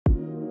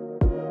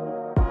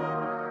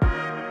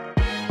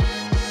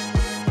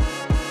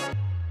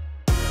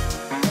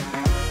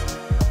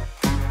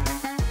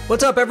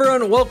What's up,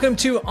 everyone? Welcome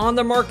to On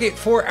the Market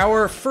for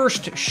our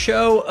first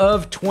show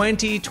of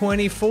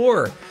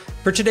 2024.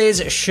 For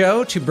today's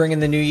show, to bring in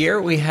the new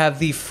year, we have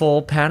the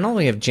full panel.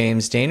 We have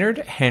James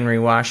Daynard, Henry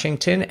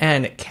Washington,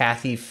 and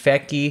Kathy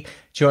Fettke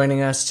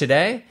joining us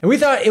today. And we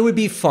thought it would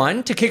be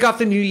fun to kick off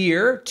the new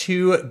year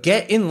to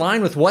get in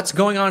line with what's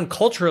going on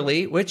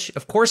culturally, which,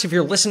 of course, if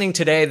you're listening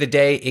today, the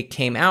day it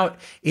came out,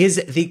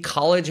 is the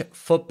college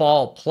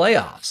football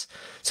playoffs.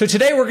 So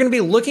today we're going to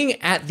be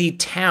looking at the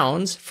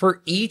towns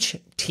for each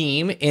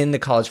team in the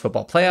college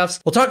football playoffs.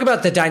 We'll talk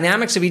about the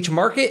dynamics of each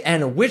market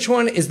and which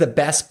one is the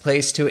best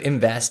place to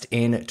invest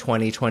in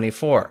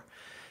 2024.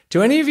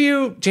 Do any of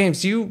you,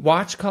 James, do you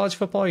watch college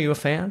football? Are you a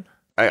fan?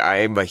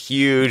 I'm a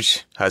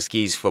huge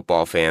Huskies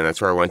football fan. That's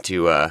where I went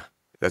to.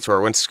 That's where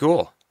I went to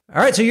school.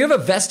 All right, so you have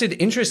a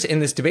vested interest in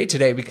this debate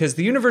today because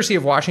the University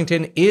of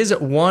Washington is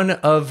one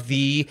of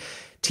the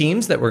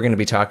teams that we're going to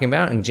be talking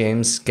about, and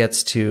James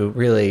gets to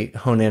really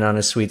hone in on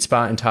a sweet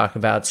spot and talk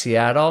about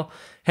Seattle.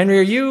 Henry,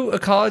 are you a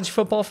college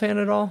football fan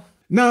at all?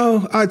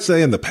 No, I'd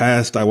say in the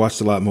past I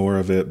watched a lot more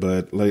of it,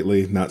 but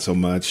lately not so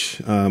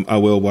much. I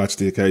will watch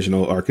the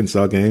occasional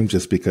Arkansas game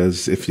just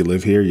because if you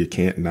live here, you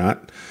can't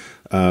not,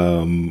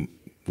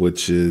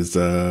 which is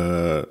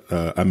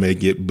I may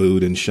get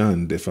booed and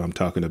shunned if I'm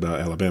talking about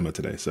Alabama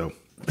today. So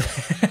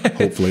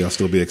hopefully I'll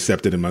still be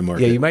accepted in my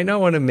market. Yeah, you might not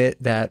want to admit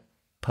that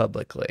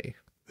publicly.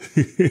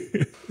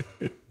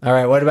 All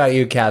right. What about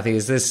you, Kathy?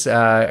 Is this,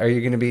 are you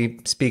going to be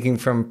speaking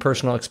from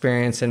personal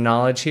experience and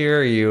knowledge here?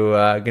 Or are you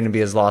going to be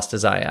as lost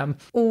as I am?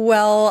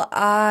 Well,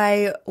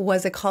 I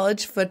was a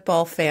college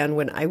football fan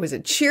when I was a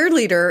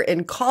cheerleader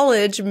in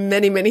college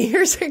many, many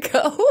years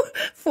ago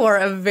for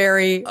a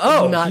very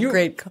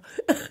great.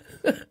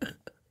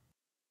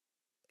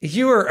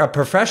 You were a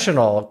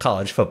professional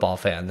college football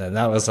fan then.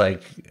 That was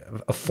like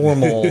a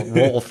formal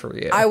role for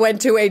you. I went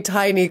to a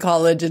tiny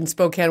college in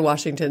Spokane,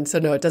 Washington, so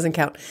no, it doesn't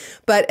count.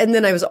 And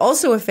then I was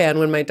also a fan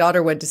when my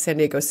daughter went to San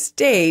Diego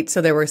State,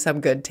 so there were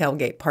some good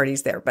tailgate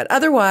parties there. But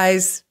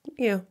otherwise,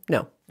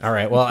 no. All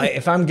right. Well,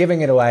 if I'm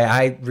giving it away,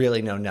 I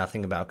really know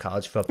nothing about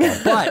college football.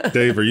 But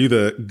Dave, are you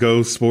the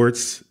go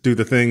sports, do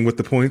the thing with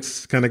the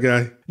points kind of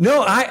guy?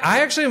 No, I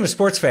actually am a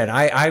sports fan.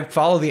 I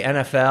follow the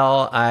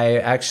NFL.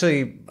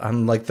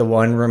 I'm like the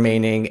one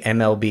remaining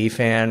MLB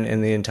fan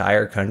in the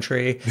entire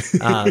country.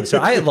 So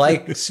I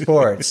like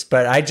sports,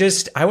 but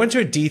I went to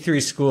a D3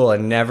 school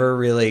and never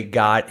really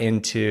got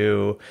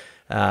into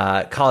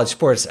college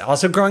sports.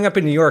 Also, growing up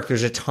in New York,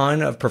 there's a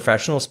ton of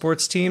professional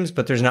sports teams,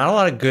 but there's not a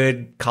lot of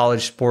good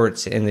college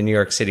sports in the New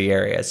York City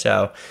area.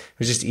 So it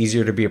was just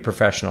easier to be a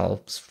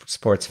professional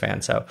sports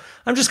fan. So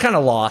I'm just kind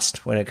of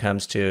lost when it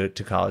comes to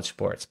college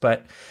sports.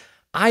 But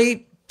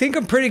I think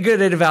I'm pretty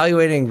good at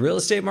evaluating real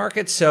estate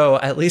markets, so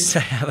at least I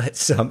have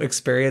some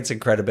experience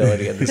and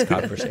credibility in this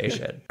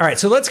conversation. All right,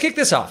 so let's kick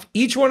this off.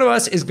 Each one of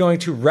us is going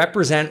to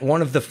represent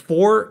one of the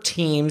 4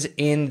 teams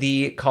in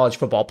the college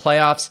football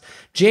playoffs.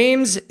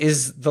 James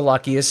is the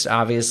luckiest,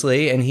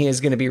 obviously, and he is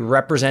going to be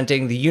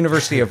representing the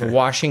University of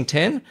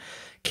Washington.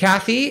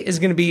 Kathy is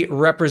going to be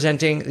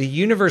representing the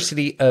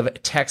University of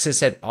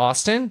Texas at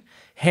Austin.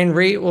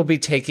 Henry will be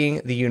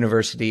taking the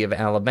University of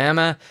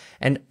Alabama,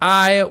 and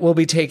I will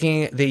be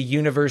taking the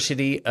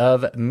University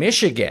of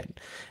Michigan.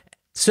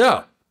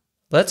 So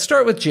let's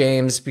start with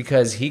James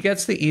because he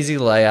gets the easy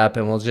layup,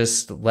 and we'll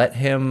just let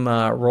him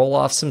roll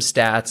off some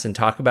stats and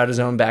talk about his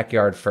own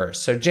backyard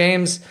first. So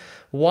James,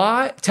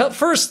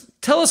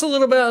 tell us a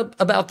little bit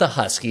about the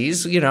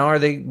Huskies. Are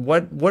they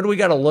what do we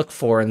got to look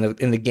for in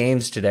the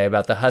games today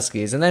about the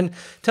Huskies? And then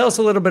tell us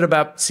a little bit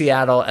about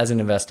Seattle as an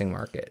investing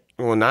market.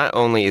 Well, not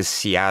only is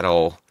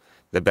Seattle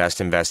the best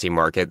investing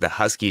market, the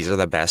Huskies are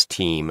the best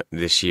team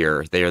this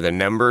year. They are the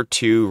number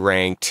 2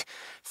 ranked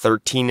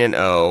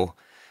 13-0.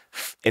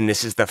 And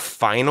this is the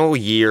final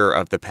year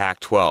of the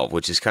Pac-12,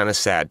 which is kind of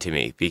sad to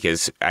me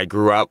because I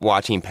grew up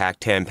watching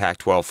Pac-10,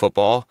 Pac-12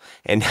 football,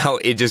 and now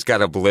it just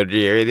got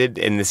obliterated,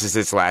 and this is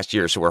its last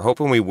year. So we're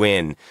hoping we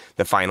win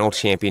the final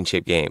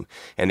championship game,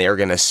 and they are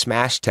going to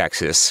smash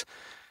Texas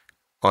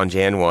on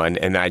Jan 1,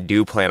 and I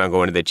do plan on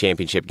going to the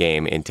championship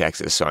game in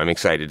Texas, so I'm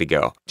excited to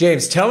go.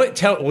 James, do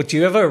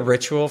you have a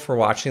ritual for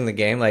watching the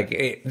game?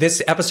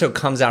 This episode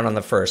comes out on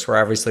the 1st. We're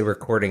obviously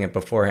recording it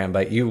beforehand,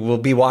 but you will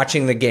be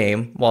watching the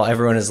game while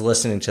everyone is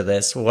listening to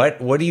this. What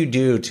do you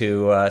do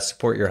to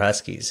support your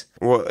Huskies?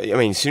 Well, I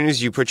mean, as soon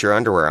as you put your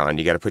underwear on,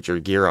 you got to put your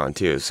gear on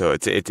too. So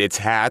it's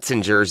hats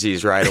and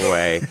jerseys right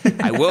away.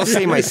 I will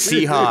say my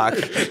Seahawk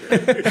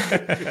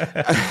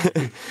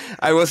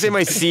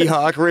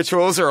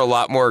rituals are a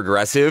lot more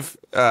aggressive,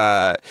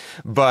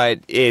 but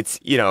you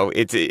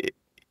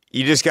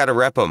just got to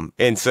rep them.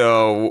 And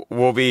so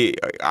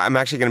I'm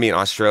actually going to be in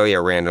Australia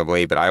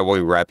randomly, but I will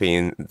be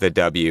repping the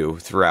W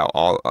throughout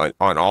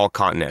on all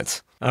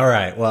continents. All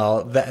right.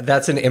 Well,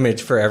 that's an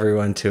image for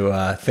everyone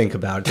to think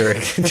about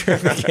during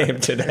the game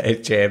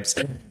today, James.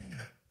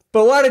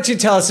 But why don't you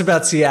tell us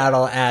about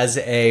Seattle as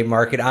a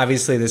market?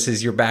 Obviously, this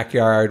is your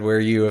backyard where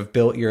you have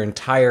built your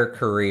entire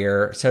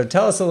career. So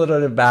tell us a little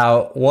bit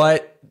about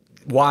what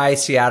why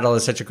Seattle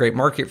is such a great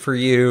market for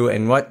you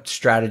and what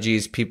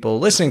strategies people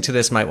listening to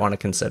this might want to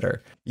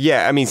consider.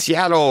 Yeah, I mean,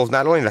 Seattle,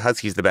 not only the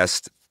Huskies the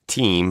best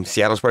team,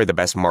 Seattle's probably the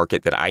best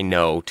market that I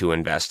know to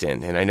invest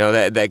in. And I know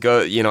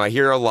I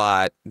hear a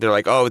lot. They're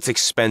like, oh, it's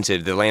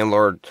expensive. The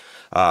landlord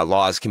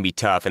laws can be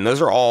tough. And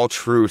those are all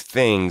true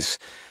things.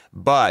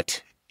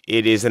 But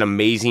it is an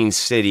amazing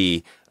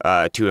city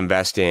to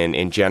invest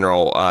in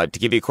general. To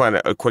give you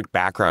a quick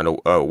background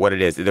of what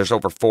it is, there's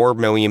over 4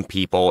 million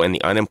people and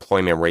the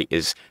unemployment rate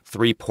is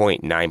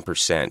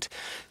 3.9%.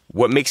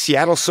 What makes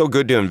Seattle so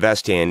good to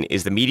invest in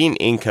is the median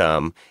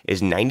income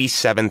is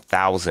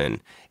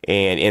 $97,000.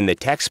 And in the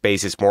tech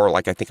space, it's more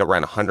like, I think,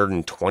 around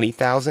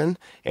 $120,000.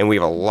 And we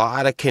have a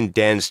lot of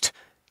condensed,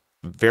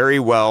 very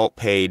well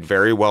paid,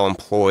 very well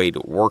employed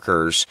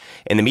workers.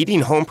 And the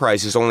median home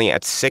price is only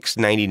at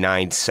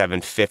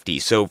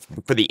 $699,750. So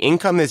for the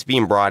income that's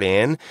being brought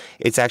in,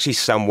 it's actually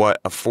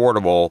somewhat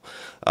affordable.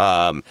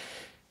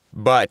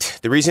 But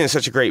the reason it's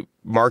such a great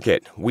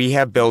market, we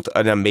have built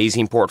an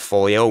amazing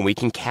portfolio and we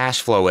can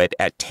cash flow it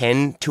at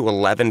 10 to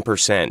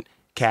 11%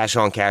 cash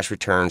on cash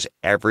returns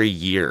every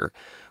year.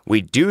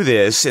 We do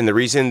this, and the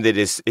reason that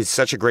it's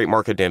such a great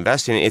market to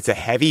invest in, it's a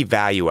heavy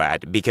value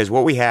add, because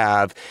what we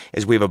have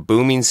is we have a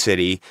booming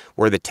city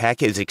where the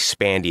tech is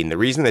expanding. The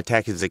reason the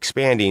tech is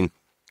expanding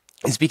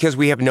is because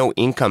we have no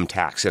income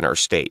tax in our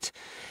state.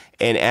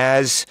 And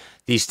as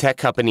these tech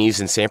companies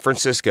in San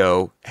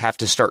Francisco have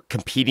to start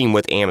competing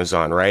with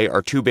Amazon, right?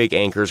 Our two big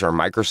anchors are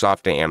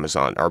Microsoft and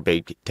Amazon, our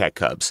big tech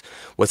hubs.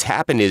 What's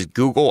happened is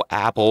Google,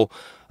 Apple,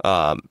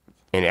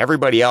 and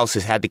everybody else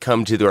has had to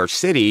come to our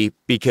city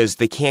because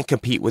they can't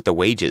compete with the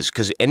wages.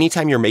 Because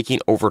anytime you're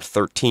making over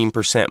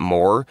 13%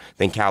 more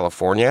than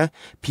California,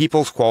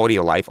 people's quality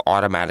of life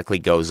automatically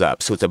goes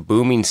up. So it's a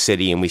booming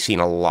city, and we've seen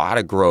a lot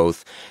of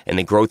growth, and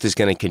the growth is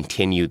going to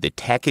continue. The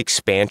tech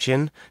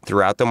expansion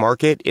throughout the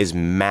market is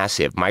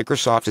massive.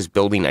 Microsoft is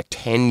building a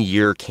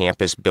 10-year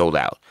campus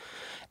build-out.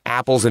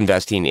 Apple's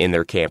investing in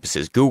their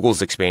campuses.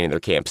 Google's expanding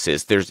their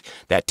campuses. There's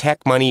that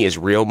tech money is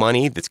real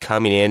money that's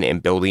coming in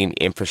and building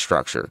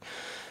infrastructure.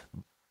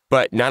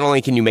 But not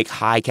only can you make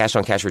high cash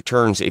on cash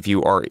returns if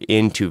you are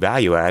into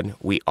value add,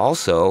 we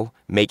also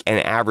make an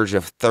average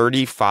of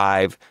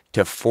 35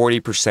 to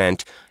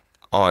 40%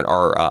 on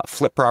our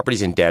flip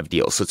properties and dev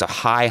deals. So it's a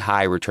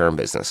high return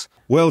business.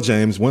 Well,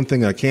 James, one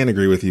thing I can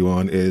agree with you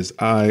on is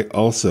I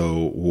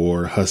also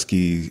wore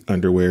Husky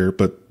underwear,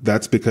 but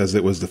that's because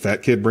it was the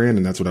Fat Kid brand,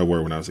 and that's what I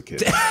wore when I was a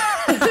kid.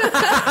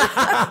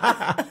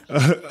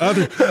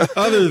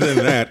 Other than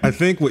that, I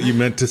think what you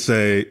meant to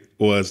say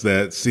was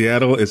that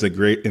Seattle is a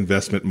great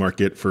investment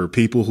market for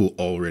people who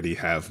already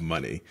have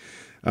money.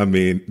 I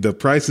mean, the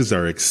prices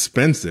are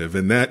expensive,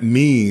 and that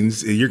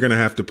means you're going to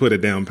have to put a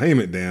down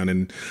payment down,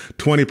 and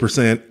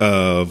 20%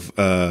 of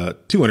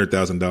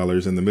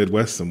 $200,000 in the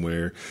Midwest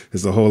somewhere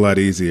is a whole lot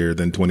easier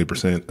than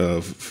 20%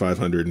 of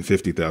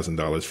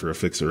 $550,000 for a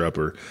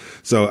fixer-upper.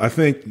 So I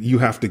think you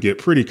have to get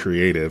pretty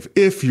creative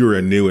if you're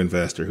a new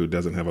investor who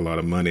doesn't have a lot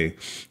of money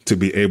to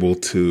be able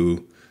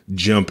to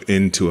jump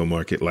into a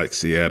market like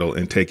Seattle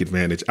and take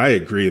advantage. I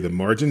agree. The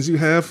margins you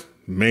have,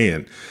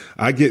 man,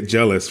 I get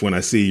jealous when I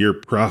see your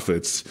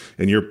profits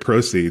and your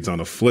proceeds on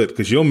a flip,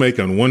 because you'll make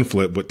on one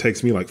flip what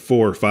takes me like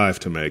 4 or 5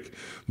 to make.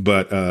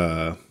 But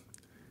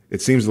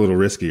it seems a little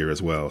riskier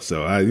as well.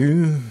 So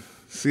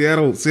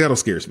Seattle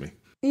scares me.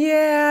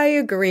 Yeah, I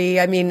agree.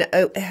 I mean,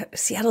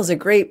 Seattle's a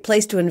great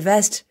place to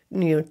invest.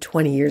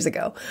 20 years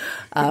ago,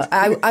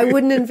 I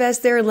wouldn't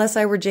invest there unless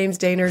I were James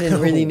Daynard and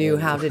really knew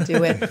how to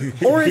do it,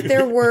 or if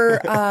there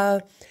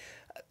were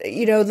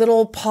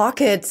little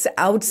pockets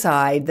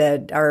outside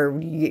that are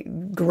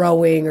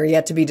growing or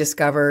yet to be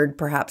discovered.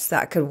 Perhaps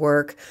that could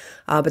work.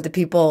 But the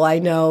people I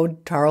know,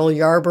 Tarl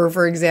Yarber,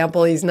 for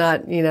example, he's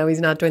not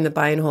doing the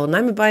buy and hold. And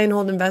I'm a buy and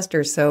hold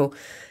investor, so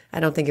I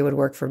don't think it would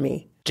work for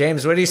me.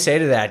 James, what do you say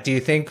to that? Do you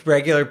think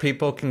regular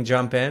people can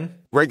jump in?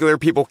 Regular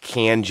people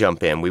can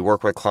jump in. We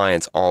work with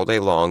clients all day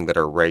long that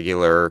are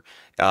regular.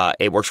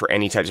 It works for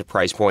any types of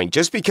price point.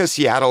 Just because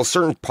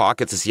certain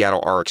pockets of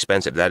Seattle are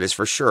expensive, that is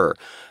for sure.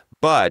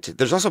 But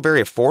there's also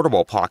very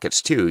affordable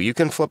pockets too. You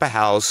can flip a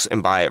house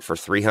and buy it for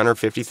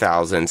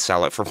 $350,000,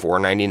 sell it for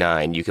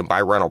 $499,000. You can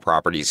buy rental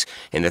properties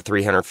in the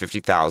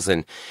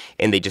 $350,000,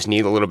 and they just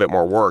need a little bit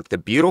more work. The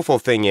beautiful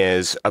thing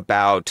is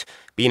about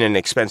being an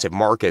expensive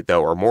market,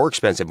 though, or more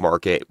expensive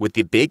market, with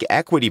the big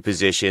equity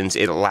positions,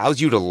 it allows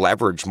you to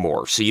leverage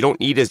more. So you don't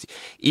need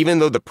even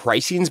though the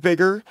pricing's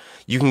bigger,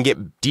 you can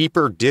get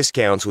deeper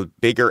discounts with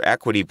bigger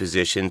equity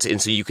positions,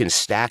 and so you can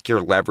stack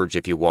your leverage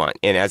if you want.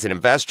 And as an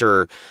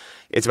investor,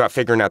 it's about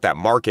figuring out that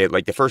market.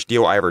 Like the first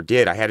deal I ever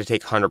did, I had to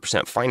take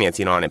 100%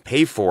 financing on and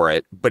pay for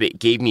it, but it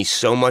gave me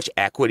so much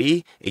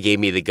equity. It gave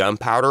me the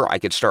gunpowder. I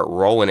could start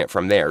rolling it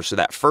from there. So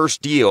that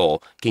first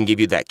deal can give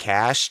you that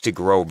cash to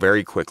grow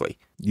very quickly.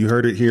 You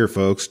heard it here,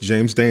 folks.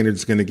 James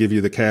Daynard's going to give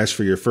you the cash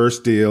for your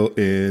first deal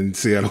in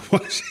Seattle,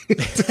 Washington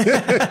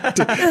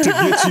to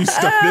get you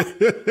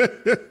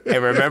started.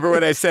 And remember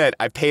what I said,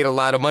 I paid a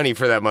lot of money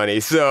for that money.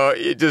 So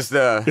you just be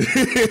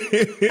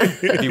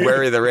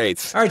wary of the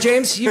rates. All right,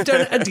 James, you've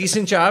done a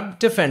decent job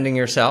defending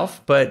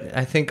yourself, but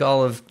I think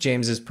all of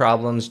James's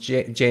problems,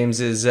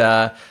 James's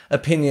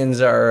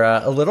opinions are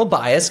a little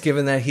biased,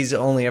 given that he's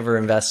only ever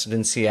invested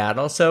in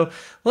Seattle. So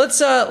let's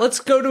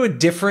go to a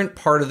different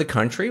part of the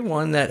country,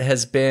 one that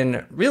has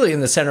been really in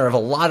the center of a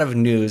lot of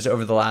news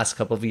over the last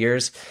couple of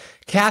years.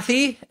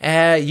 Kathy,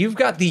 you've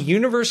got the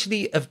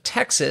University of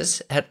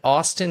Texas at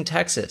Austin,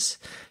 Texas.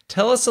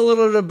 Tell us a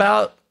little bit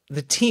about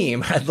the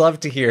team. I'd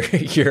love to hear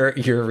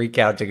your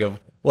recounting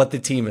of what the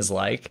team is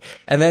like.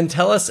 And then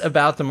tell us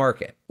about the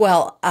market.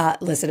 Well,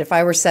 listen, if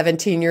I were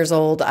 17 years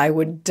old, I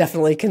would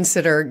definitely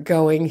consider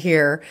going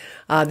here.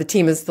 The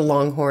team is the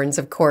Longhorns,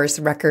 of course,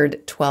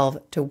 record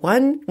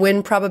 12-1,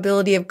 win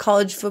probability of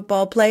college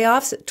football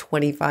playoffs at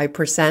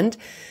 25%.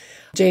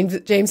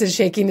 James is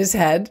shaking his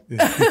head.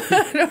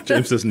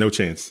 James says no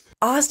chance.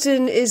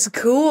 Austin is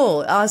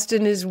cool.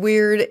 Austin is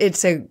weird.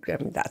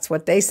 That's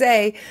what they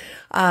say.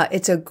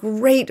 It's a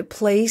great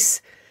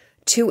place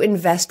to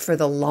invest for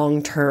the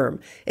long term.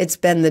 It's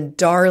been the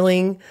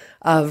darling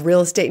of real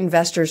estate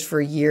investors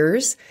for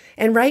years.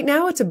 And right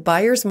now it's a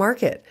buyer's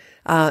market.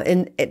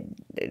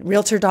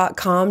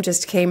 Realtor.com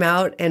just came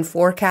out and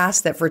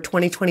forecast that for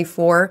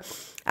 2024,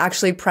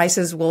 actually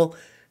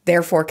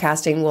their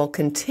forecasting will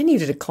continue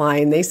to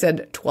decline. They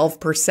said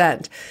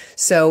 12%.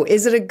 So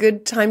is it a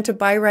good time to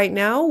buy right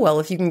now? Well,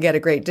 if you can get a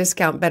great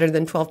discount better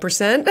than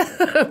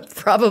 12%,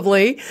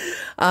 probably.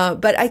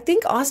 But I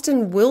think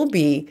Austin will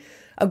be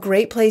a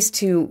great place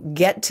to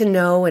get to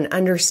know and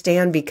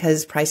understand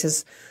because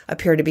prices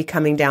appear to be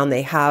coming down.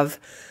 They have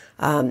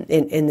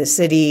in the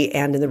city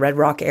and in the Red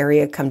Rock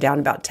area come down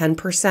about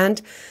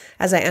 10%.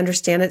 As I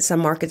understand it, some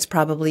markets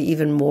probably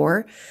even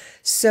more.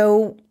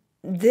 So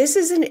this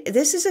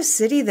is a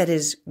city that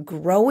is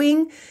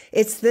growing.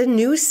 It's the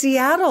new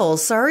Seattle.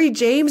 Sorry,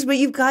 James, but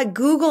you've got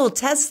Google,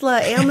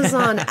 Tesla,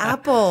 Amazon,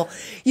 Apple.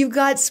 You've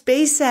got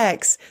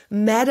SpaceX,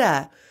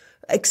 Meta,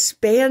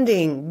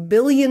 expanding,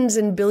 billions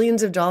and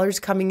billions of dollars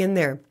coming in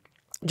there.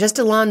 Just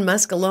Elon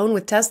Musk alone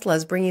with Tesla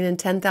is bringing in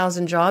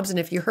 10,000 jobs. And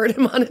if you heard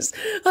him on a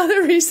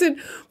recent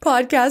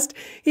podcast,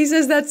 he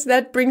says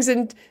that brings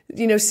in,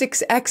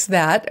 6x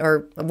that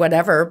or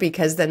whatever,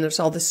 because then there's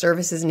all the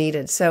services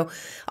needed. So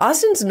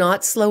Austin's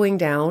not slowing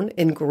down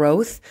in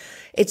growth.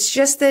 It's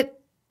just that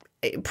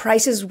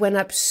prices went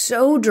up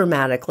so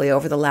dramatically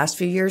over the last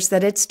few years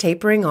that it's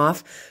tapering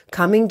off,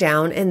 coming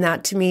down. And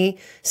that to me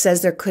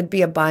says there could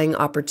be a buying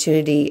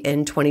opportunity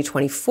in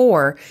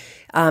 2024.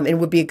 It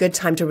would be a good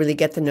time to really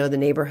get to know the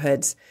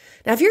neighborhoods.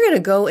 Now, if you're going to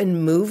go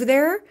and move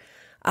there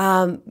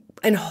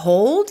and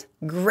hold,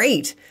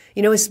 great.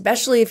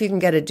 Especially if you can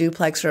get a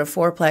duplex or a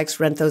fourplex,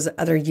 rent those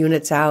other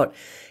units out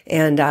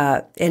and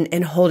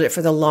hold it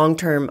for the long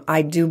term.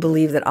 I do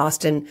believe that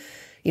Austin,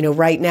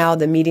 right now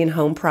the median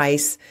home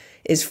price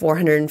is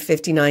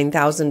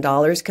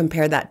 $459,000.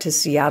 Compare that to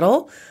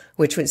Seattle,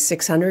 which was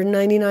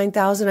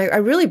 $699,000. I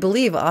really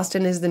believe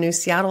Austin is the new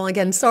Seattle.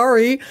 Again,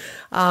 sorry.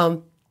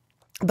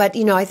 But,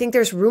 I think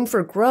there's room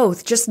for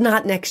growth, just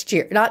not next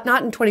year, not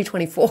in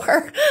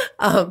 2024.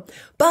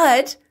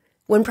 But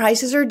when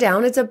prices are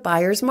down, it's a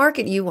buyer's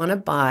market. You want to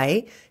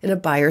buy in a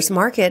buyer's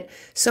market.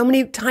 So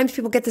many times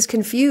people get this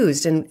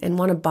confused and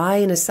want to buy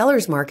in a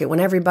seller's market when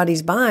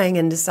everybody's buying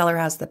and the seller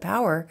has the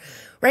power.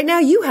 Right now,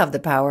 you have the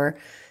power.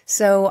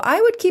 So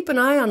I would keep an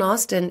eye on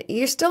Austin.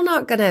 You're still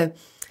not going to,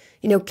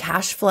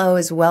 cash flow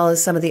as well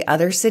as some of the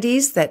other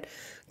cities that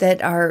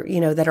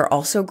are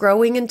also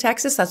growing in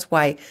Texas. That's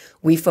why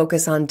we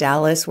focus on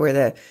Dallas, where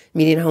the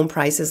median home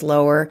price is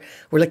lower.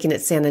 We're looking at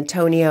San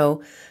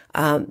Antonio.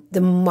 The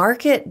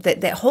market,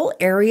 that whole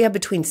area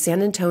between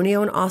San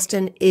Antonio and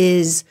Austin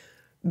is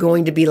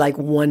going to be like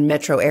one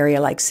metro area,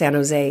 like San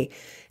Jose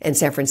and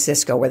San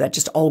Francisco, where that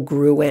just all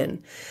grew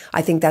in.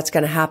 I think that's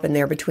going to happen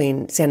there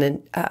between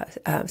San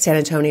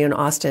Antonio and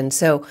Austin.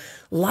 So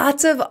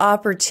lots of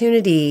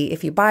opportunity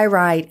if you buy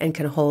right and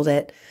can hold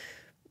it.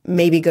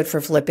 Maybe good for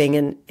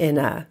flipping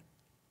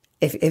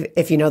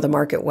if you know the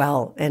market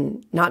well,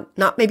 and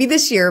not maybe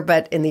this year,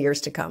 but in the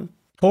years to come.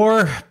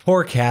 Poor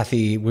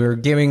Kathy. We're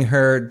giving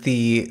her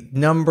the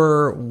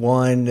number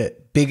one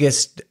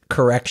biggest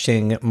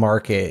correction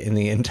market in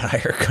the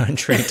entire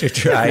country to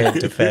try and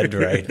defend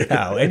right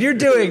now. And you're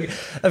doing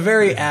a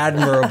very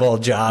admirable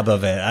job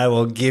of it. I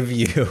will give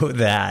you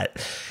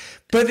that.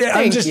 But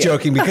I'm just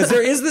joking, because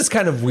there is this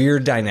kind of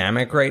weird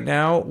dynamic right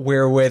now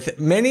where with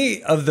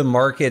many of the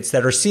markets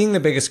that are seeing the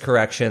biggest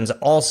corrections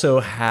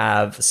also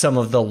have some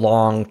of the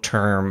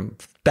long-term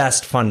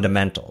best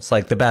fundamentals,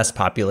 like the best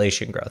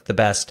population growth, the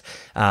best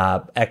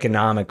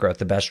economic growth,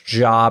 the best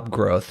job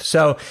growth.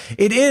 So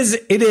it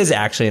is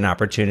actually an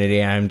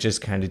opportunity. I'm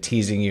just kind of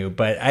teasing you,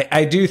 but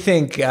I do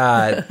think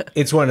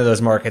it's one of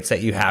those markets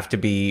that you have to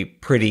be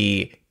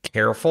pretty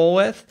careful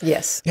with.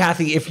 Yes.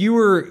 Kathy, if you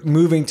were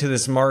moving to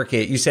this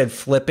market, you said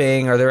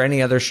flipping. Are there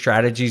any other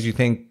strategies you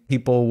think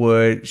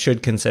people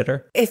should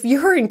consider? If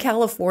you're in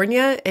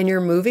California and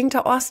you're moving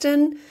to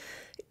Austin,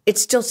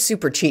 it's still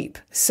super cheap.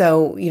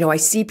 So, I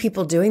see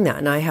people doing that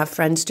and I have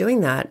friends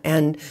doing that.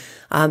 And,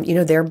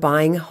 they're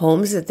buying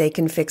homes that they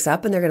can fix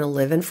up and they're going to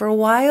live in for a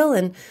while.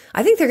 And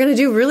I think they're going to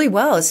do really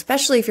well,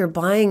 especially if you're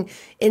buying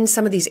in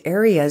some of these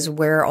areas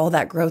where all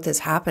that growth is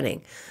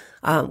happening,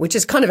 which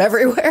is kind of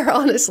everywhere,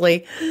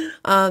 honestly.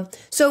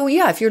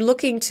 If you're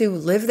looking to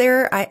live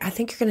there, I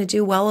think you're going to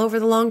do well over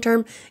the long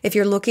term. If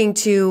you're looking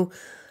to,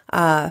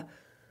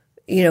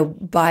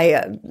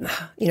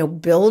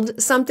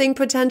 build something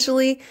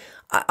potentially,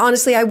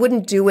 honestly, I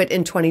wouldn't do it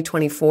in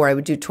 2024. I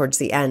would do towards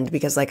the end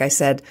because, like I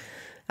said,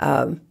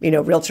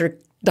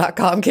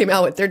 Realtor.com came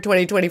out with their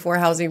 2024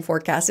 housing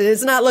forecast. And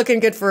it's not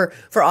looking good for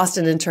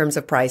Austin in terms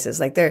of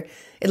prices. It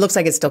looks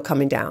like it's still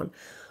coming down.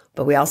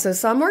 But we also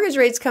saw mortgage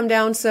rates come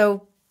down.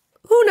 So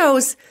who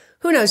knows?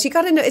 Who knows? You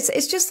got to know.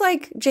 It's just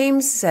like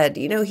James said,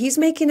 he's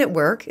making it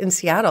work in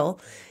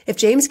Seattle. If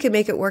James can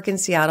make it work in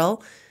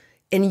Seattle,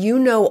 and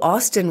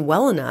Austin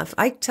well enough,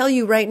 I tell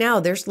you right now,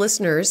 there's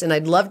listeners, and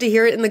I'd love to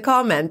hear it in the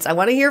comments. I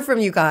want to hear from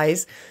you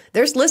guys.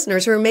 There's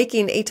listeners who are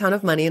making a ton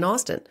of money in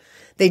Austin.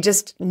 They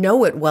just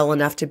know it well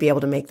enough to be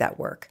able to make that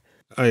work.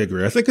 I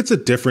agree. I think it's a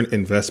different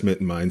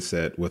investment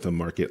mindset with a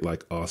market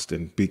like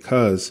Austin,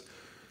 because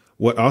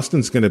what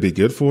Austin's going to be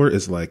good for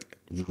is like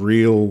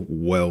real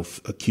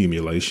wealth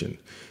accumulation.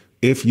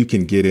 If you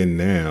can get in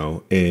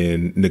now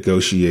and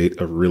negotiate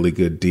a really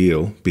good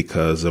deal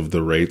because of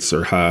the rates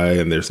are high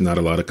and there's not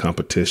a lot of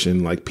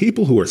competition, like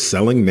people who are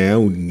selling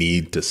now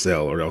need to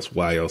sell, or else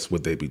why else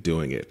would they be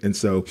doing it? And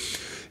so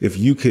if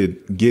you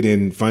could get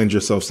in, find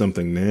yourself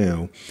something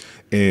now,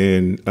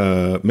 and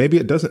maybe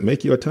it doesn't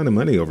make you a ton of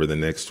money over the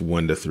next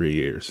 1 to 3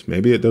 years.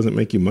 Maybe it doesn't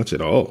make you much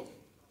at all.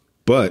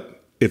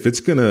 But if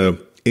it's going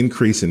to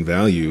increase in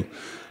value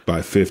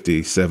by $50,000,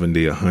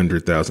 $70,000,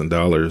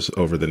 $100,000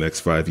 over the next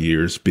 5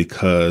 years,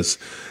 because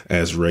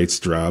as rates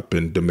drop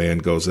and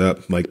demand goes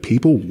up, like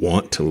people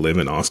want to live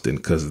in Austin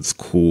because it's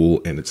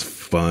cool and it's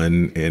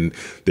fun and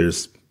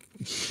there's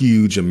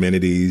huge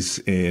amenities,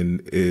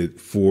 and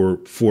for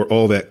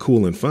all that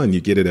cool and fun, you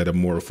get it at a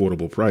more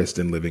affordable price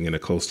than living in a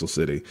coastal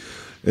city.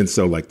 And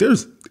so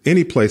there's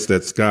any place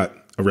that's got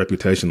a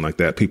reputation like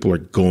that, people are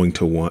going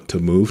to want to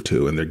move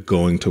to, and they're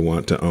going to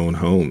want to own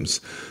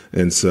homes.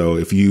 And so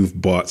if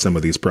you've bought some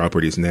of these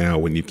properties now,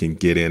 when you can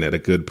get in at a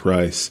good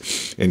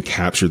price and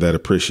capture that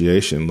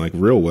appreciation,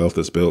 real wealth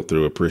is built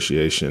through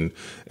appreciation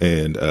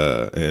and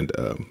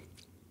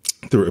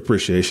through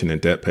appreciation and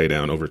debt pay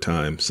down over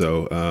time.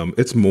 So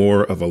it's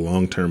more of a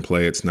long-term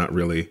play. It's not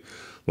really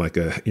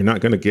you're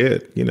not going to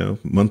get,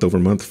 month over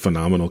month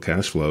phenomenal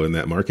cash flow in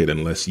that market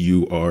unless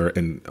you are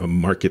a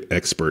market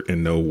expert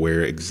and know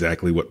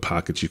exactly what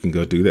pockets you can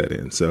go do that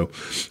in. So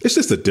it's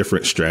just a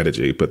different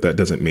strategy, but that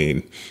doesn't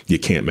mean you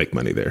can't make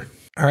money there.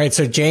 All right.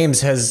 So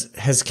James,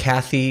 has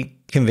Kathy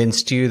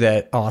convinced you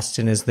that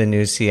Austin is the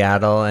new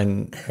Seattle,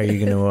 and are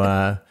you going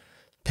to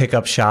pick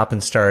up shop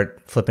and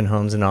start flipping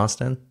homes in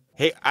Austin?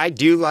 Hey, I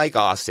do like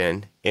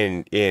Austin,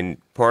 and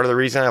part of the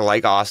reason I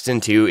like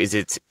Austin too is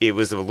it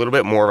was a little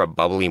bit more of a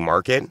bubbly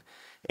market,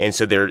 and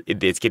so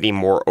it's getting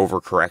more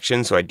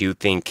overcorrection. So I do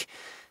think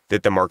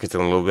that the market's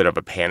in a little bit of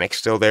a panic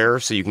still there.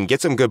 So you can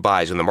get some good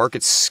buys when the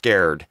market's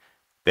scared.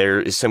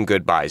 There is some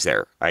good buys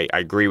there. I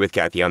agree with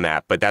Kathy on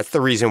that, but that's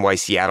the reason why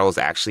Seattle is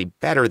actually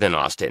better than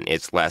Austin.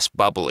 It's less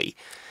bubbly.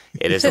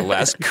 It is a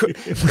less.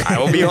 I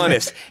will be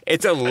honest.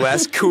 It's a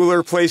less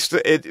cooler place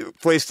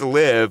to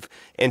live,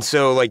 and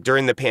so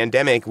during the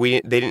pandemic,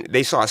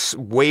 they saw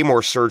way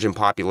more surge in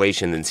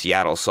population than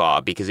Seattle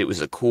saw because it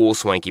was a cool,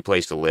 swanky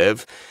place to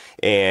live,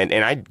 and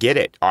I get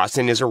it.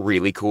 Austin is a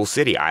really cool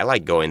city. I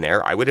like going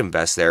there. I would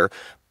invest there.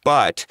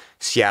 But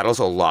Seattle's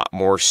a lot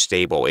more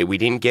stable. We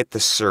didn't get the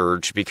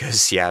surge because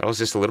Seattle's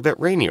just a little bit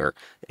rainier.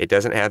 It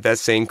doesn't have that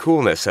same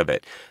coolness of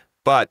it.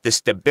 But the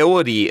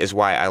stability is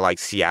why I like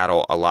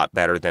Seattle a lot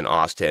better than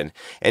Austin.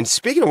 And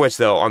speaking of which,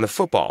 though, on the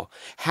football,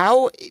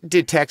 how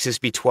did Texas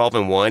be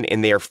 12-1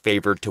 and they are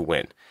favored to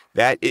win?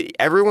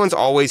 Everyone's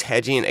always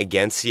hedging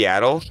against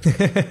Seattle.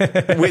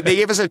 They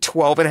gave us a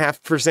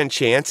 12.5%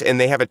 chance, and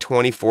they have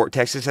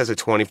Texas has a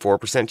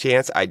 24%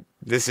 chance.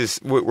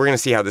 We're going to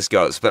see how this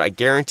goes, but I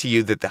guarantee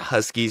you that the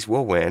Huskies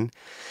will win.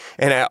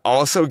 And I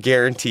also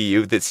guarantee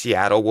you that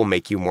Seattle will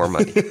make you more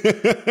money.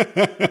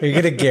 Are you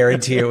going to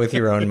guarantee it with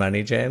your own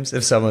money, James?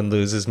 If someone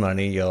loses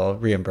money, you'll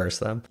reimburse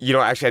them?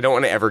 Actually, I don't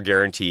want to ever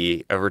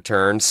guarantee a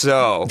return.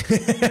 So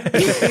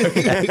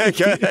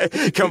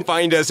come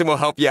find us and we'll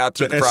help you out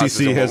through the process.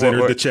 SEC has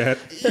entered the chat.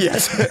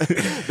 Yes.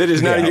 That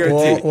is not a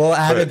guarantee. We'll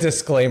add a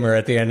disclaimer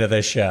at the end of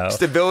the show.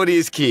 Stability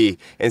is key.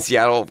 And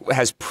Seattle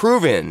has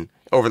proven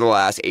over the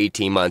last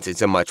 18 months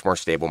it's a much more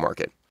stable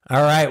market.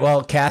 All right.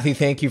 Well, Kathy,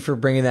 thank you for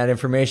bringing that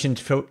information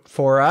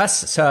for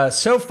us.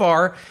 So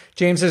far,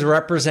 James has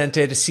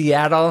represented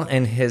Seattle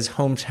and his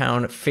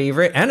hometown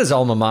favorite and his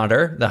alma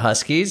mater, the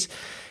Huskies.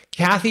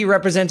 Kathy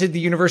represented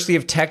the University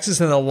of Texas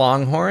and the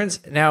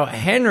Longhorns. Now,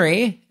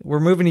 Henry, we're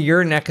moving to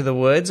your neck of the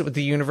woods with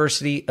the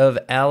University of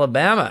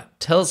Alabama.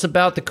 Tell us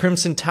about the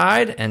Crimson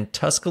Tide and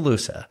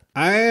Tuscaloosa.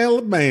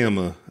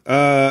 Alabama.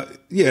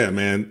 Yeah,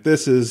 man,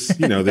 this is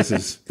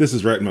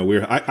right in my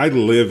wheelhouse. I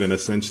live in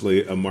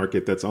essentially a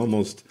market that's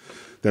almost,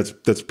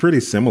 that's pretty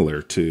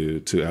similar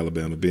to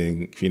Alabama,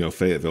 being,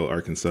 Fayetteville,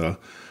 Arkansas,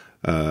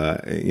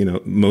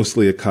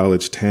 mostly a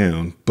college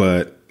town.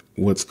 But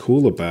what's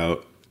cool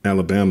about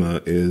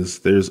Alabama is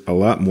there's a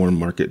lot more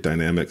market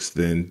dynamics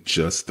than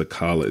just the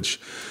college.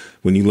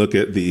 When you look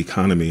at the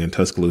economy in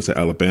Tuscaloosa,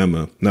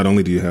 Alabama, not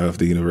only do you have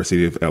the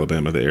University of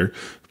Alabama there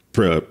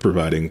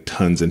providing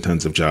tons and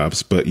tons of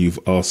jobs, but you've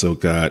also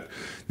got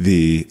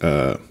the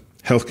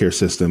healthcare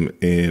system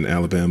in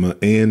Alabama,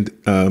 and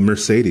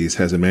Mercedes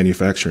has a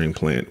manufacturing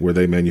plant where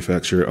they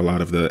manufacture a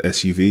lot of the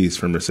SUVs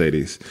for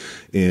Mercedes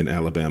in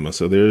Alabama.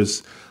 So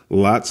there's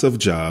lots of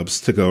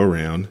jobs to go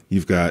around.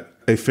 You've got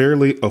a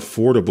fairly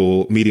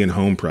affordable median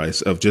home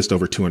price of just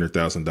over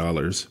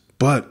 $200,000.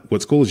 But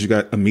what's cool is you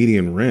got a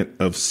median rent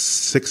of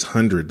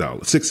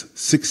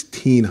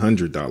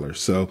 $1,600.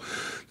 So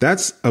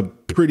that's a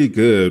pretty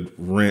good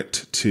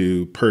rent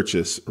to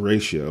purchase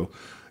ratio.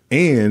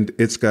 And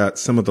it's got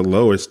some of the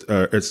lowest,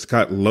 it's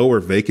got lower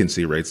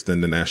vacancy rates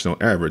than the national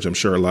average. I'm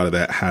sure a lot of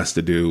that has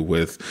to do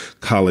with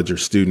college or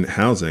student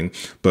housing.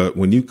 But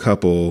when you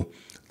couple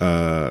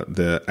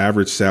the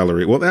average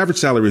salary, well, the average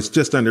salary is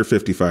just under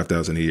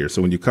 $55,000 a year. So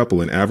when you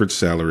couple an average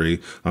salary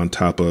on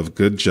top of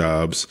good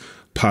jobs,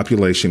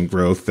 population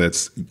growth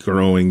that's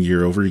growing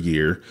year over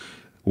year,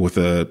 with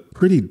a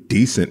pretty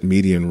decent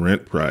median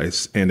rent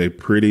price and a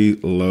pretty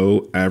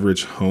low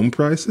average home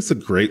price, it's a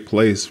great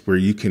place where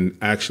you can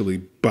actually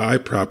buy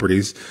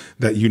properties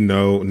that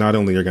not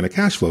only are going to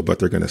cash flow, but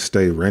they're going to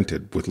stay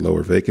rented with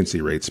lower vacancy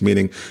rates.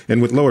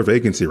 And with lower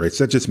vacancy rates,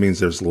 that just means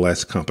there's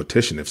less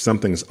competition. If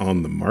something's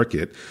on the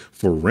market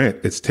for rent,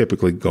 it's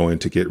typically going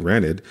to get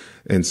rented.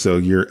 And so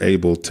you're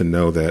able to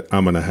know that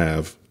I'm going to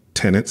have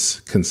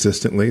tenants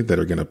consistently that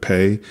are going to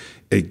pay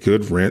a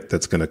good rent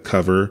that's going to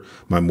cover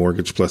my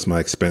mortgage plus my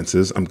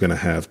expenses. I'm going to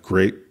have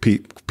great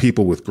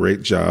people with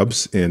great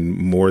jobs in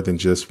more than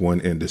just one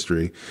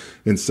industry.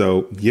 And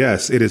so,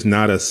 yes, it is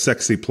not a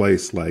sexy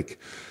place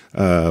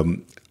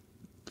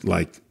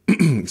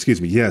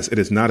excuse me. Yes, it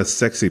is not a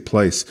sexy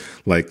place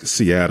like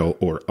Seattle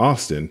or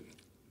Austin.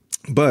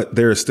 But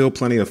there are still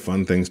plenty of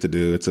fun things to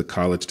do. It's a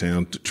college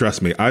town.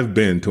 Trust me, I've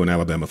been to an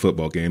Alabama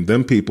football game.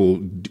 Them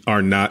people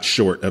are not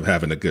short of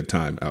having a good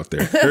time out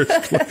there.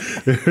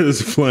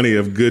 There's plenty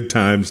of good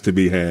times to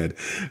be had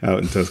out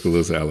in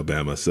Tuscaloosa,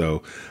 Alabama.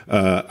 So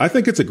I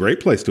think it's a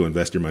great place to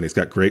invest your money. It's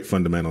got great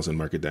fundamentals and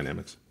market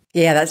dynamics.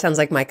 Yeah, that sounds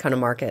like my kind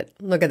of market.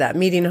 Look at that.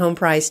 Median home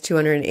price,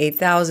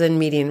 $208,000.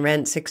 Median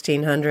rent,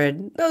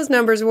 $1,600. Those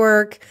numbers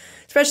work,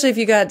 especially if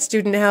you got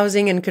student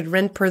housing and could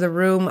rent per the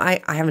room. I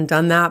haven't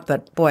done that,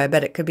 but boy, I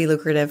bet it could be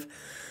lucrative.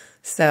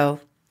 So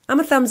I'm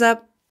a thumbs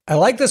up. I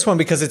like this one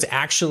because it's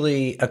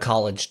actually a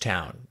college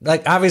town.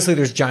 Like, obviously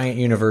there's giant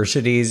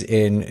universities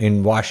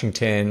in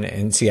Washington,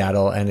 in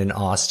Seattle, and in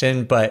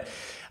Austin, but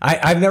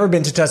I've never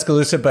been to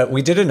Tuscaloosa, but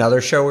we did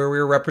another show where we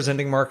were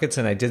representing markets,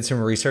 and I did some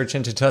research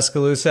into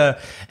Tuscaloosa,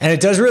 and it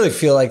does really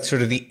feel like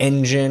sort of the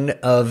engine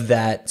of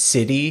that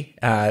city.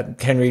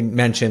 Henry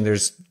mentioned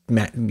there's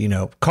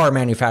car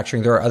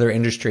manufacturing, there are other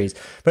industries,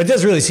 but it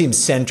does really seem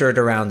centered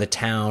around the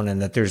town,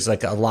 and that there's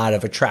like a lot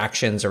of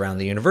attractions around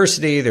the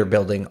university. They're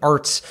building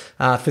arts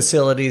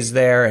facilities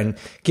there. And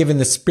given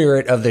the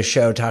spirit of the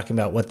show, talking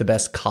about what the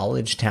best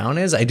college town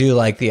is, I do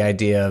like the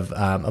idea of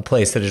a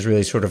place that is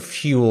really sort of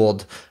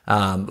fueled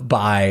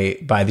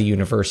by the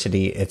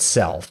university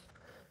itself.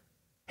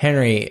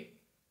 Henry,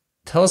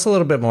 tell us a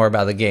little bit more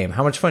about the game.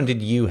 How much fun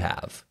did you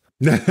have?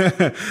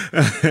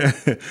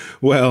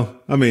 Well,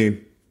 I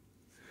mean,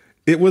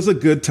 it was a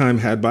good time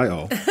had by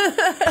all.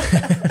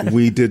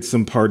 We did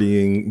some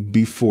partying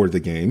before the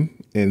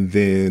game, and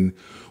then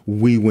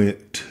we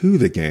went to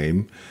the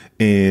game.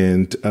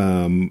 And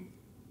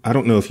I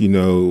don't know if you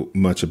know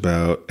much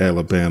about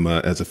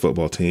Alabama as a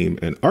football team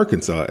and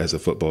Arkansas as a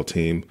football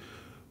team,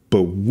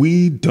 but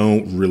we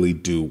don't really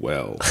do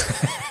well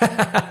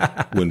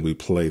when we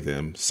play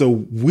them.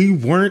 So we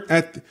weren't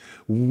at the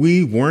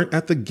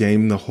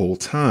game the whole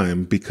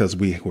time because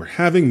we were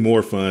having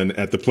more fun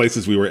at the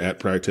places we were at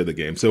prior to the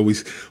game. So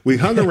we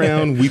hung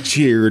around, we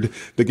cheered.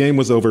 The game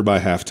was over by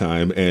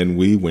halftime, and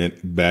we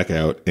went back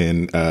out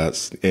and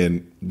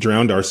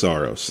drowned our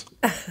sorrows.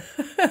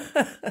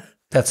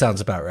 That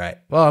sounds about right.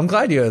 Well, I'm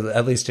glad you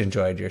at least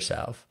enjoyed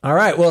yourself. All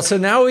right. Well, so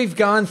now we've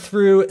gone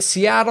through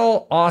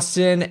Seattle,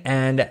 Austin,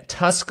 and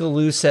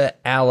Tuscaloosa,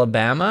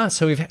 Alabama.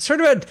 So we've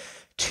sort of had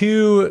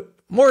two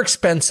more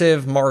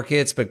expensive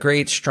markets, but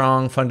great,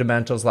 strong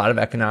fundamentals, a lot of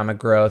economic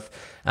growth.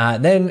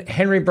 Then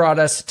Henry brought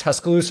us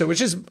Tuscaloosa,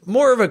 which is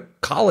more of a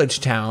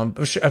college town,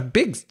 a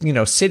big,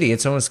 city.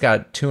 It's almost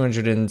got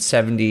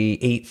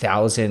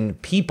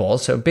 278,000 people.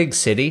 So a big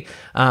city,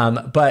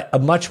 but a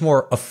much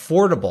more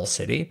affordable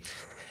city.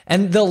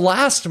 And the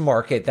last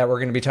market that we're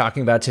going to be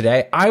talking about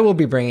today, I will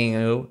be bringing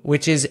you,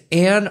 which is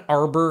Ann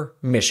Arbor,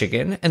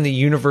 Michigan, and the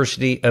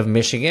University of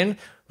Michigan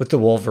with the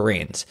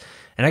Wolverines.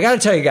 And I got to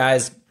tell you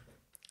guys,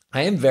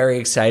 I am very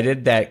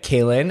excited that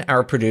Kaylin,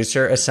 our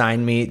producer,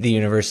 assigned me the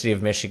University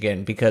of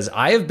Michigan because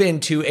I have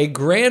been to a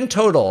grand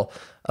total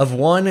of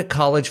one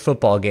college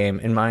football game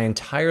in my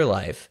entire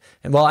life.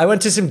 And well, I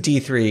went to some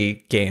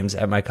D3 games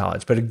at my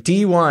college, but a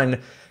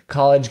D1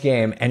 college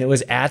game, and it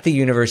was at the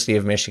University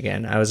of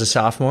Michigan. I was a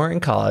sophomore in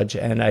college,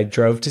 and I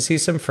drove to see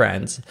some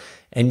friends.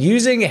 And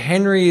using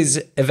Henry's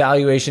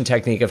evaluation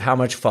technique of how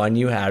much fun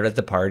you had at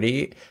the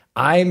party,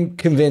 I'm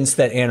convinced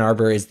that Ann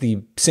Arbor is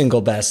the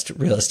single best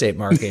real estate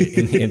market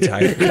in the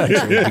entire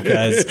country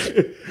because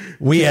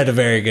we had a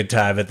very good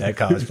time at that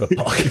college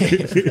football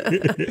game.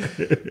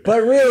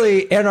 But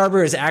really, Ann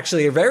Arbor is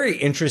actually a very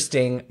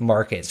interesting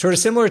market, sort of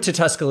similar to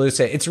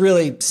Tuscaloosa. It's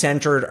really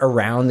centered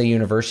around the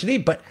university,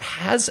 but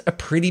has a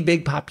pretty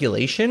big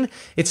population.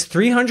 It's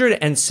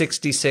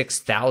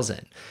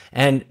 366,000.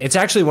 And it's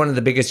actually one of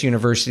the biggest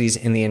universities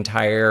in the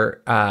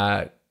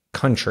entire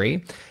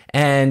country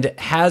and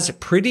has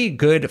pretty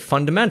good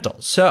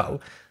fundamentals.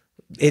 So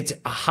it's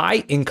a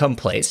high income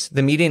place.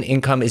 The median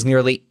income is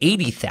nearly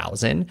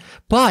 80,000,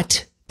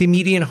 but the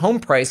median home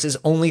price is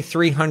only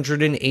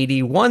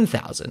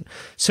 381,000.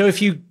 So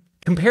if you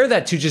compare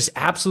that to just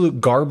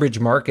absolute garbage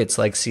markets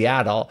like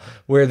Seattle,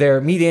 where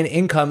their median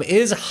income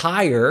is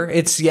higher,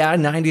 it's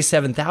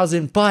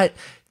 97,000, but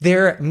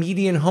their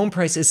median home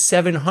price is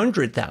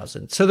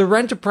 700,000. So the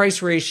rent to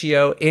price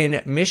ratio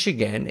in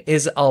Michigan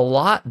is a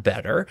lot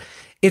better.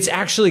 It's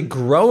actually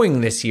growing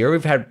this year.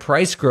 We've had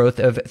price growth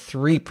of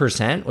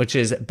 3%, which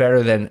is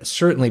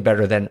certainly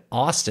better than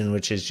Austin,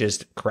 which is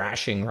just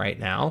crashing right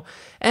now.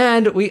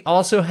 And we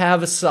also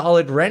have a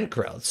solid rent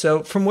growth.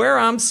 So from where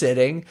I'm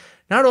sitting,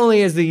 not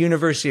only is the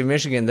University of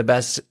Michigan the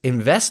best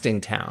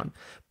investing town,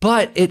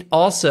 but it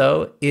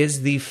also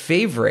is the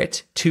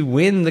favorite to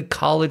win the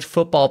college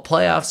football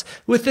playoffs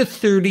with a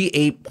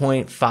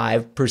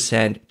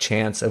 38.5%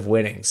 chance of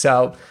winning.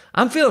 So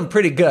I'm feeling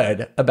pretty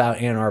good about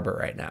Ann Arbor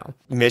right now.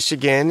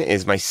 Michigan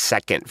is my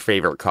second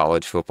favorite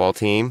college football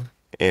team,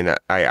 and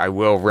I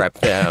will rep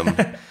them.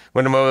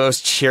 One of my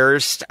most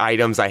cherished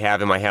items I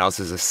have in my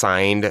house is a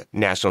signed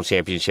national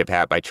championship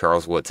hat by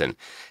Charles Woodson.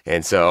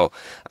 And so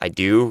I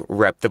do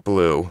rep the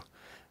blue.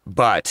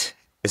 But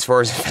as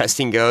far as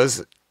investing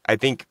goes, I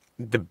think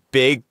the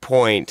big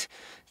point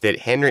that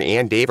Henry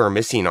and Dave are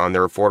missing on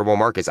their affordable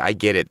markets, I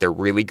get it. They're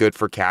really good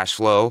for cash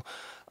flow.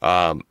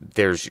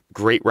 There's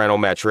great rental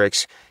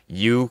metrics.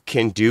 You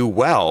can do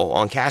well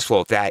on cash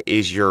flow if that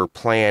is your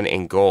plan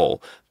and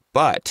goal.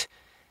 But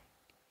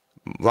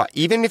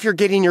even if you're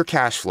getting your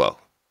cash flow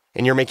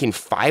and you're making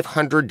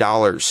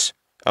 $500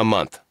 a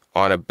month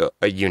on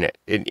a unit,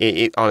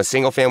 on a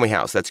single family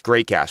house, that's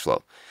great cash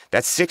flow.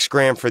 That's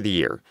 $6,000 for the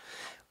year.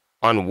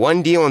 On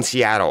one deal in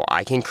Seattle,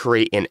 I can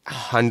create an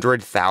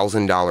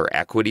 $100,000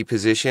 equity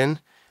position.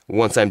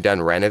 Once I'm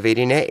done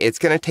renovating it, it's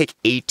going to take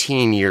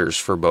 18 years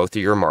for both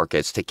of your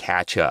markets to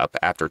catch up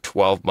after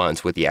 12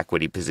 months with the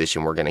equity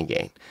position we're going to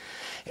gain.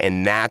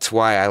 And that's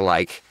why I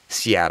like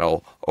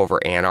Seattle over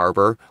Ann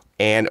Arbor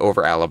and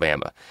over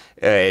Alabama.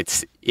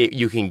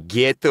 You can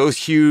get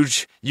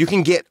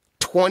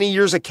 20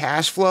 years of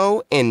cash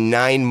flow in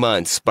 9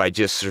 months by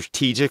just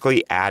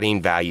strategically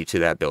adding value to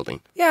that building.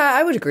 Yeah,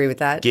 I would agree with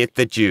that. Get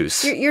the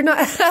juice. You're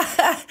not,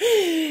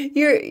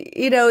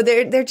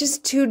 they're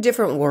just two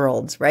different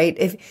worlds, right?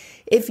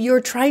 If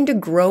you're trying to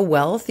grow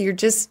wealth, you're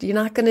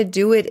not going to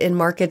do it in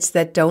markets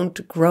that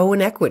don't grow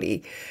in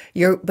equity.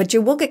 But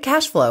you will get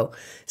cash flow.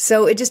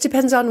 So it just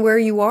depends on where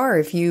you are.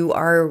 If you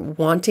are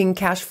wanting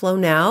cash flow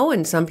now,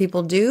 and some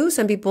people do,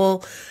 some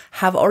people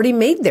have already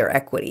made their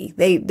equity.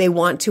 They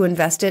want to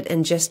invest it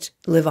and just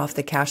live off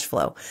the cash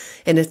flow.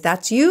 And if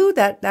that's you,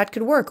 that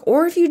could work.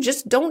 Or if you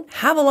just don't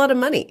have a lot of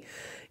money,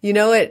 a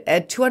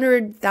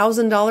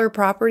 $200,000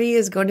 property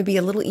is going to be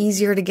a little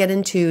easier to get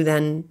into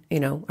than,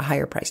 a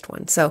higher priced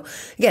one. So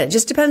again, it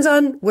just depends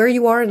on where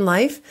you are in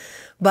life.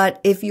 But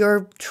if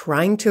you're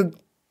trying to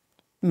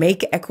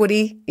make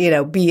equity,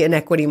 be in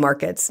equity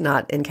markets,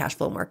 not in cash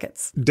flow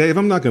markets. Dave,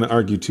 I'm not going to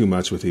argue too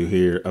much with you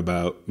here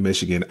about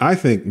Michigan. I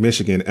think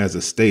Michigan as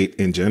a state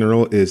in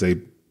general is a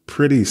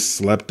pretty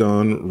slept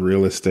on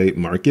real estate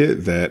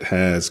market that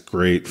has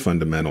great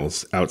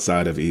fundamentals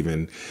outside of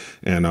even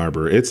Ann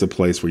Arbor. It's a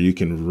place where you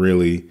can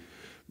really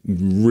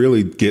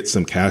get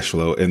some cash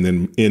flow. And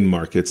then in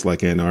markets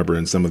like Ann Arbor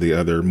and some of the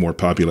other more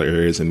popular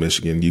areas in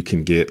Michigan, you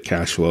can get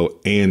cash flow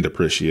and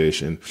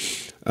appreciation.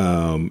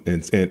 And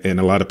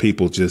a lot of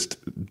people just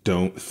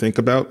don't think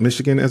about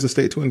Michigan as a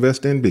state to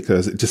invest in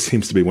because it just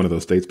seems to be one of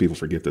those states people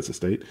forget that's a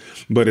state.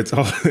 But it's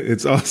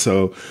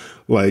also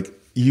like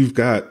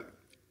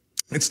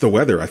it's the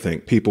weather. I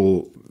think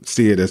people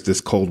see it as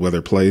this cold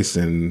weather place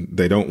and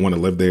they don't want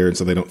to live there. And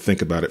so they don't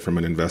think about it from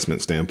an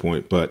investment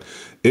standpoint. But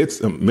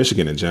it's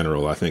Michigan in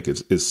general, I think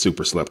is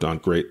super slept on.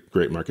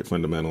 Great market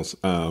fundamentals.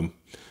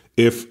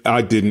 if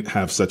I didn't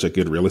have such a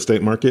good real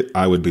estate market,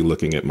 I would be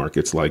looking at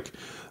markets like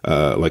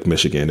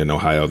Michigan and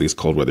Ohio, these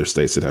cold weather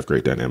states that have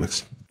great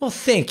dynamics. Well,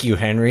 thank you,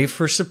 Henry,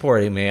 for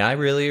supporting me. I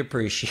really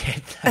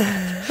appreciate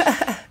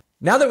that.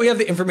 Now that we have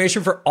the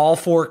information for all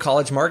 4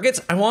 college markets,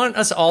 I want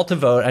us all to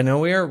vote. I know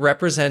we are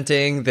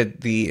representing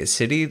the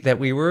city that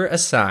we were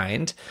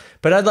assigned,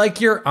 but I'd like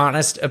your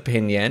honest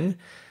opinion.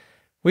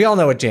 We all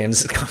know what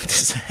James is going to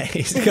say.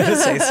 He's going to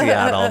say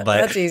Seattle,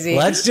 but that's easy.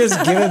 Let's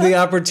just give him the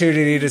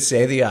opportunity to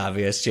say the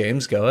obvious.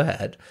 James, go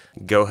ahead.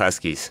 Go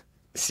Huskies.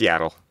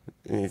 Seattle.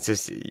 It's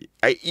just,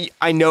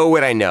 I know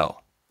what I know,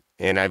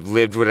 and I've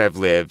lived what I've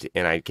lived,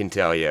 and I can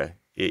tell you,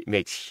 it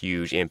makes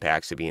huge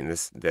impacts to be in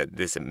this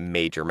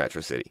major metro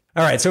city.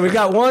 All right, so we've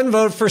got 1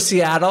 vote for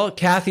Seattle.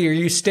 Kathy, are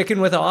you sticking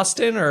with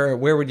Austin, or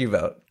where would you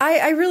vote?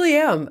 I really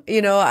am.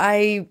 You know,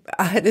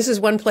 this is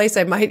one place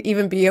I might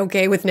even be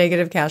okay with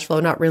negative cash flow.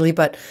 Not really,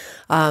 but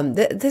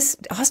this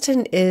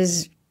Austin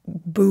is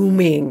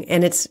booming,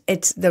 and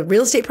it's the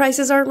real estate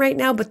prices aren't right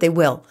now, but they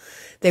will.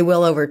 They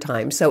will over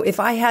time. So if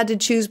I had to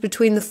choose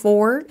between the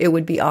 4, it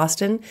would be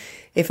Austin.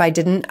 If I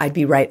didn't, I'd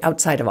be right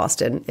outside of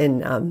Austin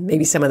and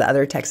maybe some of the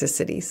other Texas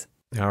cities.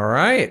 All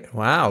right.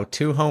 Wow.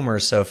 2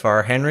 homers so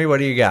far. Henry, what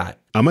do you got?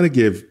 I'm going to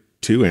give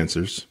 2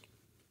 answers,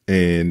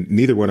 and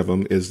neither one of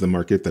them is the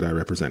market that I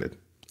represented.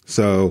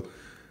 So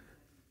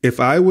if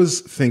I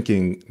was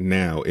thinking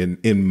now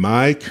in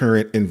my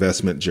current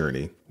investment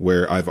journey,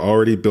 where I've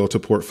already built a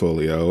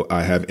portfolio,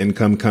 I have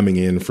income coming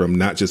in from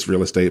not just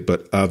real estate,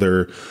 but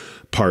other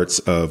parts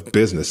of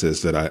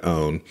businesses that I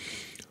own,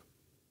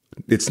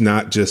 it's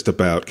not just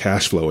about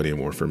cash flow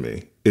anymore for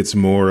me. It's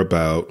more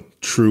about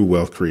true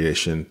wealth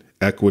creation,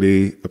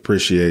 equity,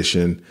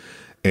 appreciation,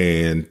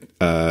 and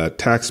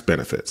tax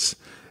benefits.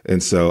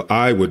 And so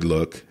I would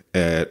look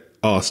at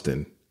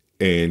Austin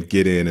and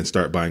get in and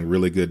start buying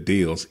really good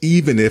deals,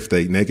 even if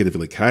they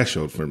negatively cash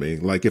flowed for me.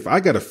 Like if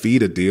I got to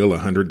feed a deal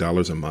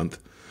 $100 a month,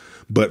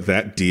 but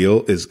that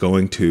deal is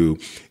going to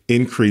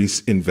increase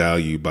in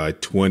value by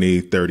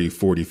 $20,000, $30,000,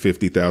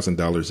 $40,000,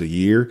 $50,000 a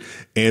year,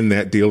 and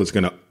that deal is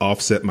going to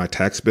offset my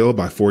tax bill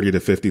by $40,000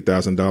 to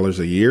 $50,000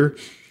 a year.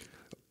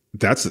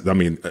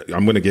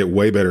 I'm going to get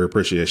way better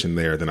appreciation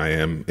there than I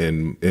am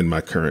in my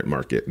current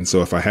market. And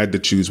so if I had to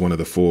choose one of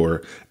the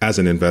 4 as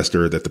an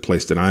investor, that the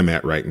place that I'm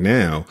at right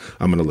now,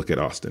 I'm going to look at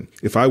Austin.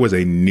 If I was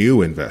a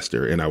new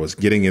investor and I was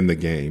getting in the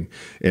game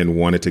and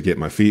wanted to get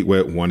my feet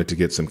wet, wanted to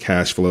get some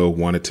cash flow,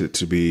 wanted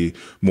to be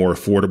more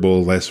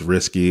affordable, less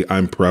risky,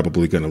 I'm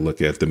probably going to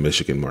look at the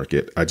Michigan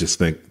market. I just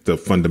think the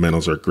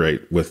fundamentals are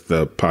great with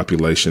the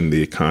population,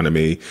 the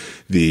economy,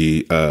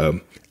 the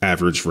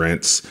average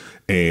rents,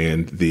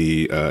 and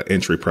the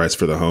entry price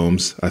for the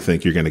homes. I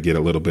think you're going to get a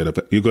little bit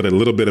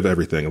of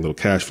everything, a little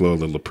cash flow, a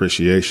little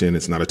appreciation.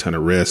 It's not a ton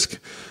of risk,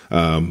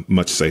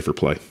 much safer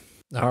play.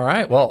 All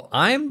right. Well,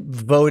 I'm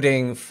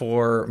voting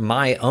for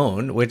my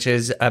own, which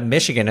is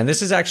Michigan. And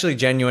this is actually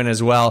genuine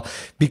as well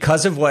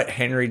because of what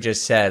Henry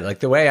just said. Like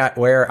the way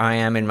where I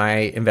am in my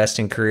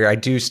investing career, I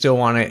do still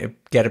want to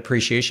get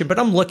appreciation, but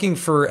I'm looking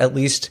for at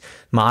least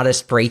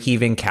modest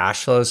break-even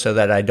cash flow so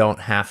that I don't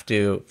have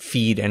to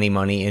feed any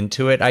money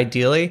into it,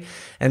 ideally.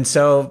 And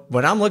so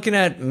when I'm looking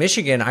at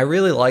Michigan, I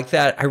really like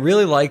that. I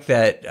really like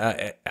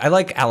that. I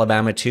like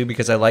Alabama too,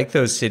 because I like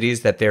those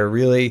cities that they're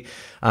really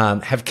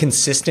have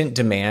consistent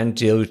demand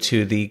due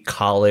to the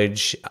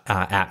college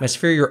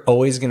atmosphere. You're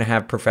always going to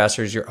have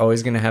professors. You're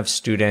always going to have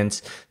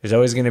students. There's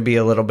always going to be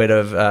a little bit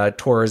of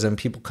tourism,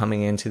 people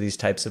coming into these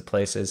types of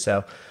places.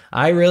 So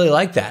I really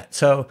like that.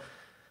 So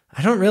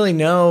I don't really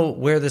know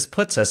where this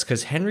puts us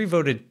because Henry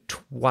voted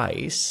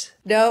twice.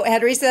 No,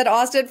 Henry said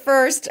Austin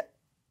first.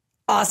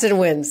 Austin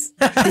wins.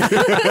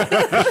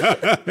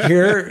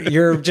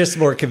 You're just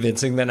more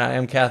convincing than I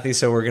am, Kathy,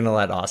 so we're going to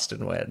let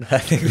Austin win. I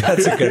think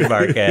that's a good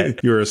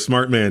market. You're a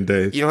smart man,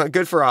 Dave. You know what?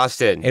 Good for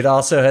Austin. It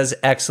also has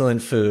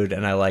excellent food,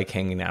 and I like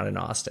hanging out in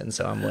Austin,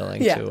 so I'm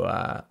willing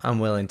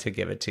to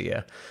give it to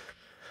you.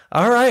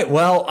 All right.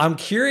 Well, I'm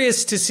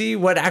curious to see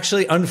what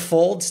actually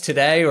unfolds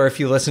today, or if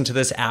you listen to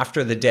this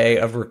after the day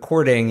of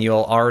recording,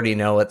 you'll already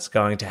know what's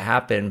going to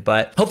happen.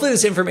 But hopefully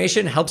this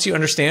information helps you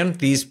understand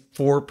these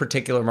 4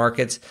 particular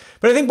markets.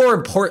 But I think more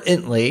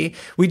importantly,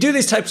 we do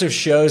these types of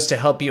shows to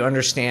help you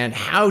understand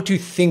how to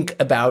think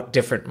about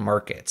different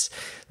markets.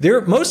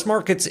 Most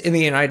markets in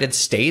the United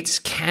States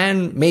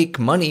can make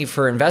money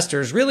for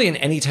investors really in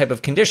any type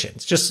of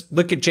conditions. Just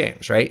look at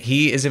James, right?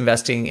 He is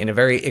investing in a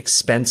very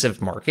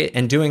expensive market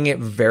and doing it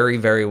very,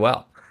 very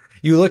well.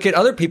 You look at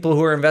other people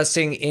who are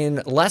investing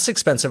in less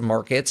expensive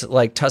markets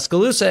like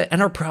Tuscaloosa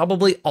and are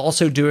probably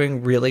also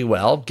doing really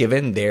well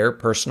given their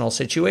personal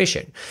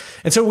situation.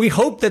 And so we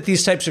hope that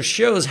these types of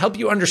shows help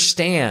you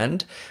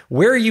understand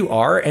where you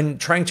are and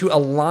trying to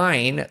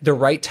align the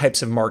right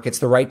types of markets,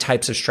 the right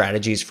types of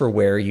strategies for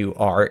where you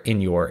are in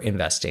your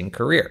investing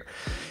career.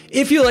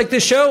 If you like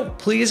this show,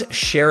 please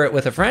share it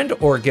with a friend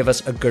or give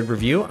us a good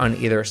review on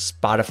either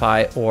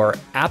Spotify or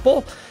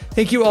Apple.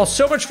 Thank you all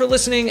so much for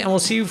listening, and we'll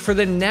see you for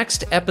the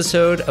next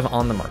episode of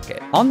On the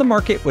Market. On the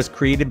Market was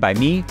created by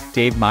me,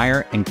 Dave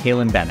Meyer, and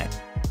Kaylin Bennett.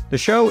 The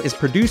show is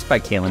produced by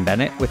Kaylin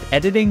Bennett with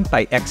editing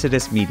by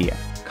Exodus Media.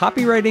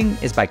 Copywriting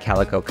is by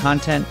Calico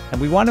Content, and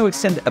we want to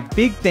extend a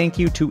big thank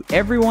you to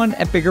everyone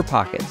at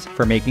BiggerPockets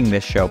for making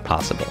this show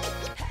possible.